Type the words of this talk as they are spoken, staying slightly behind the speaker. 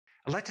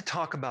I'd like to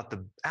talk about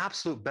the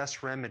absolute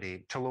best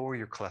remedy to lower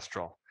your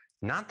cholesterol.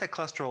 Not that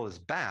cholesterol is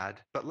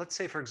bad, but let's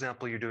say, for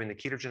example, you're doing the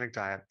ketogenic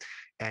diet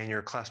and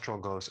your cholesterol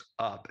goes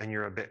up and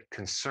you're a bit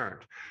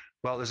concerned.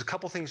 Well, there's a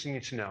couple things you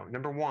need to know.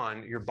 Number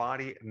one, your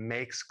body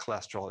makes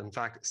cholesterol. In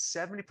fact,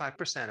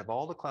 75% of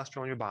all the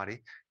cholesterol in your body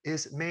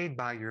is made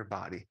by your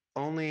body.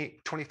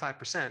 Only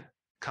 25%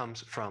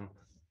 comes from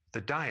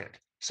the diet.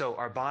 So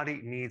our body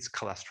needs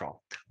cholesterol.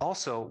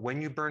 Also,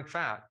 when you burn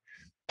fat,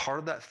 part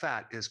of that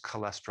fat is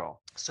cholesterol.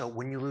 So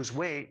when you lose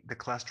weight, the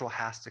cholesterol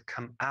has to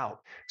come out.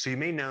 So you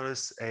may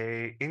notice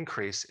an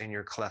increase in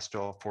your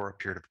cholesterol for a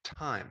period of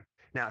time.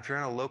 Now, if you're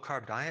on a low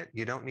carb diet,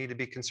 you don't need to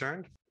be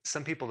concerned.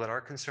 Some people that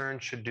are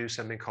concerned should do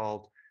something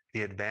called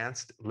the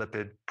Advanced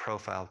Lipid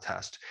Profile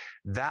Test.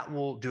 That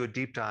will do a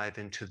deep dive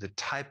into the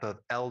type of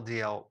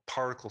LDL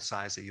particle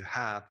size that you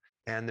have.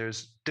 And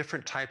there's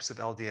different types of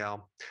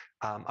LDL.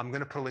 I'm going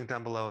to put a link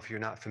down below if you're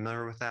not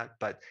familiar with that,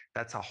 but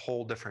that's a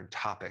whole different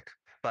topic.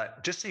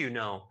 But just so you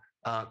know,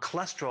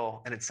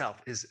 cholesterol in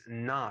itself is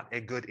not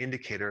a good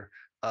indicator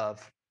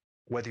of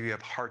whether you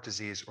have heart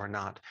disease or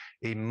not.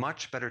 A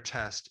much better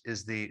test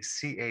is the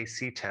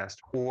CAC test,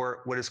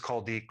 or what is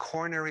called the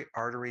coronary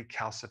artery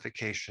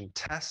calcification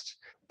test.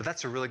 But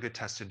that's a really good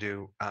test to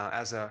do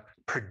as a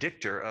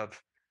predictor of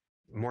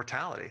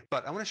mortality.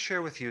 But I want to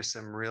share with you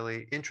some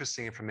really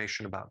interesting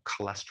information about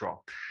cholesterol.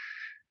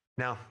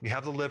 Now, you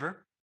have the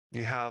liver,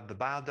 you have the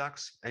bile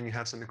ducts, and you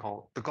have something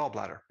called the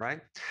gallbladder, right?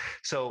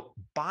 So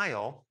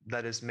bile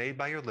that is made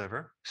by your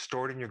liver,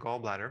 stored in your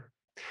gallbladder,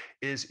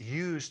 is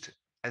used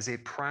as a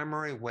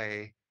primary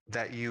way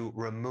that you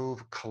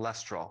remove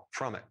cholesterol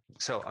from it.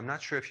 So I'm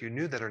not sure if you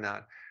knew that or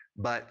not,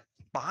 but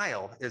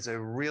bile is a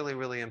really,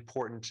 really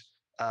important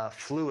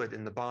fluid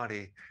in the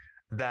body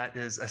that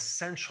is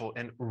essential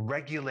in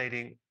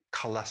regulating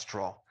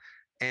cholesterol.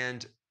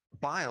 And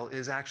bile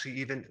is actually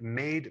even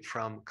made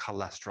from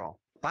cholesterol.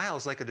 Bile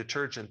is like a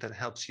detergent that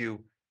helps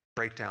you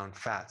break down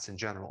fats in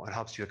general. It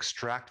helps you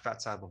extract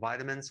fat-soluble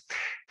vitamins.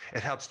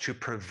 It helps to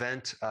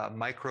prevent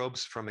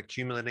microbes from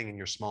accumulating in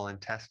your small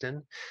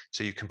intestine.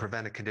 So you can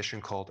prevent a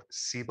condition called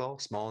SIBO,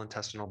 small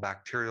intestinal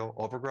bacterial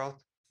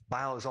overgrowth.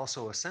 Bile is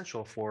also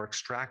essential for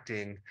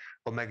extracting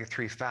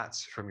omega-3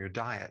 fats from your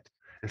diet.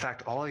 In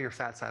fact, all of your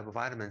fat-soluble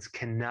vitamins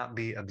cannot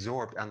be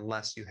absorbed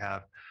unless you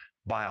have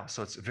bile.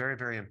 So it's very,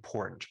 very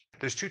important.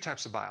 There's two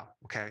types of bile,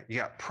 okay? You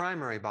got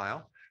primary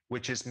bile,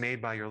 which is made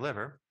by your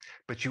liver,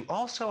 but you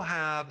also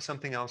have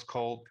something else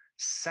called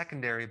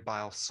secondary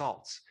bile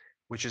salts,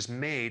 which is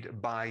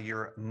made by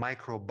your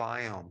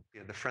microbiome,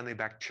 the friendly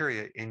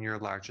bacteria in your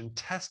large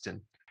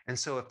intestine. And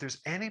so if there's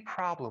any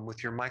problem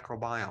with your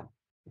microbiome,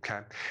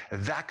 okay,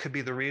 that could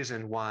be the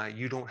reason why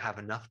you don't have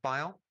enough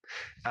bile.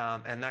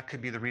 And that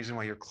could be the reason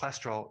why your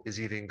cholesterol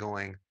is even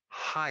going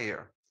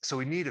higher. So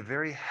we need a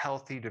very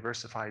healthy,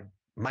 diversified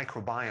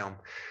microbiome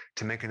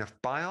to make enough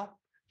bile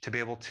to be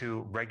able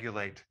to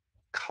regulate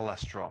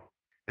cholesterol.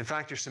 In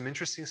fact, there's some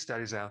interesting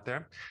studies out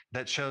there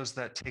that shows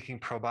that taking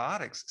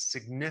probiotics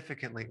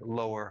significantly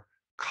lower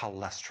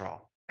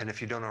cholesterol. And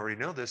if you don't already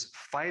know this,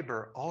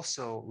 fiber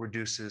also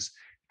reduces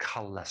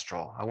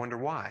cholesterol. I wonder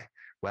why?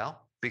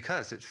 Well,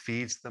 because it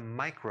feeds the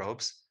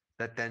microbes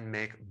that then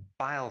make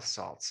bile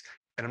salts.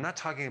 And I'm not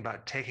talking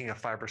about taking a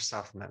fiber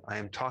supplement. I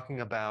am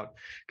talking about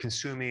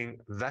consuming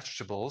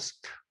vegetables,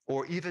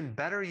 or even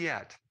better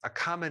yet, a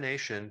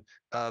combination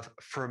of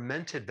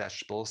fermented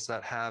vegetables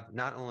that have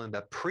not only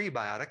the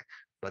prebiotic,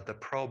 but the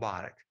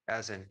probiotic,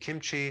 as in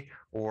kimchi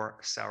or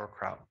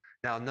sauerkraut.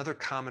 Now, another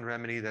common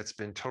remedy that's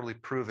been totally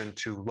proven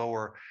to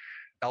lower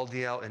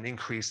LDL and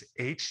increase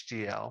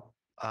HDL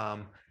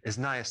is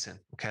niacin.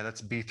 Okay,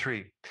 that's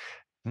B3.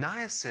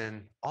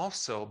 Niacin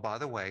also, by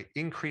the way,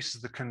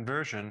 increases the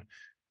conversion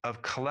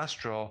of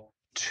cholesterol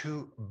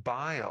to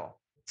bile.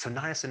 So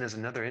niacin is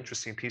another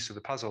interesting piece of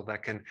the puzzle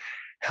that can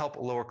help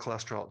lower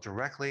cholesterol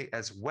directly,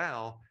 as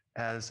well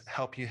as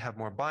help you have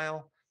more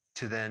bile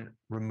to then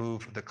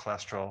remove the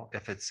cholesterol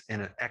if it's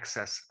in an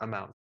excess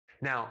amount.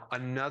 Now,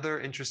 another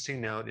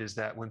interesting note is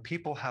that when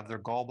people have their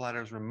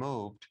gallbladders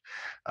removed,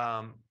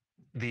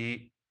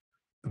 the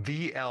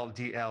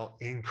VLDL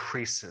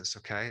increases,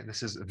 okay?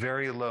 This is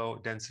very low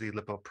density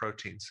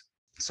lipoproteins.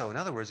 So in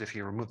other words, if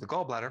you remove the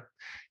gallbladder,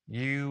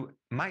 you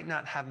might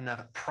not have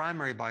enough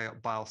primary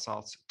bile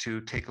salts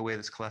to take away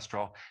this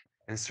cholesterol,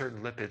 and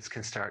certain lipids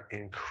can start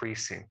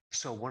increasing.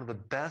 So one of the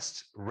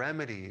best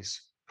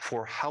remedies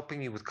for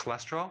helping you with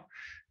cholesterol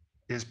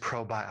is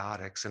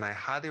probiotics. And I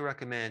highly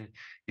recommend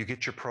you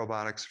get your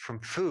probiotics from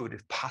food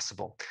if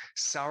possible.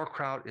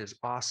 Sauerkraut is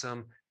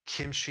awesome.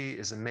 Kimchi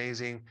is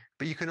amazing,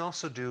 but you can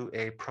also do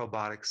a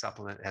probiotic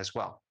supplement as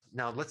well.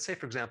 Now, let's say,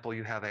 for example,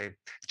 you have a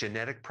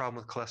genetic problem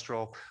with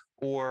cholesterol,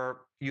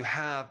 or you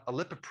have a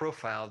lipid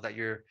profile that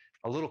you're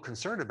a little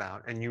concerned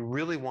about, and you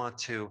really want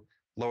to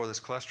lower this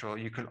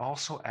cholesterol. You can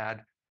also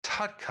add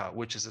TUDCA,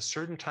 which is a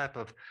certain type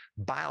of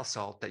bile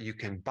salt that you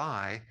can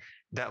buy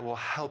that will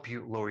help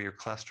you lower your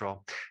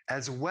cholesterol,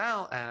 as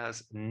well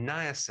as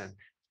niacin.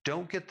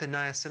 Don't get the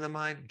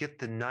niacinamide, get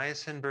the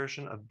niacin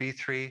version of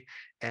B3,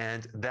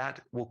 and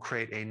that will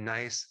create a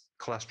nice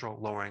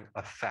cholesterol lowering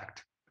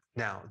effect.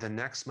 Now, the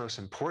next most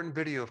important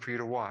video for you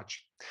to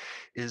watch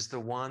is the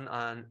one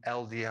on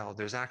LDL.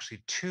 There's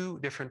actually two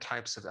different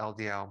types of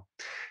LDL,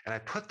 and I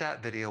put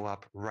that video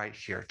up right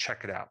here.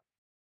 Check it out.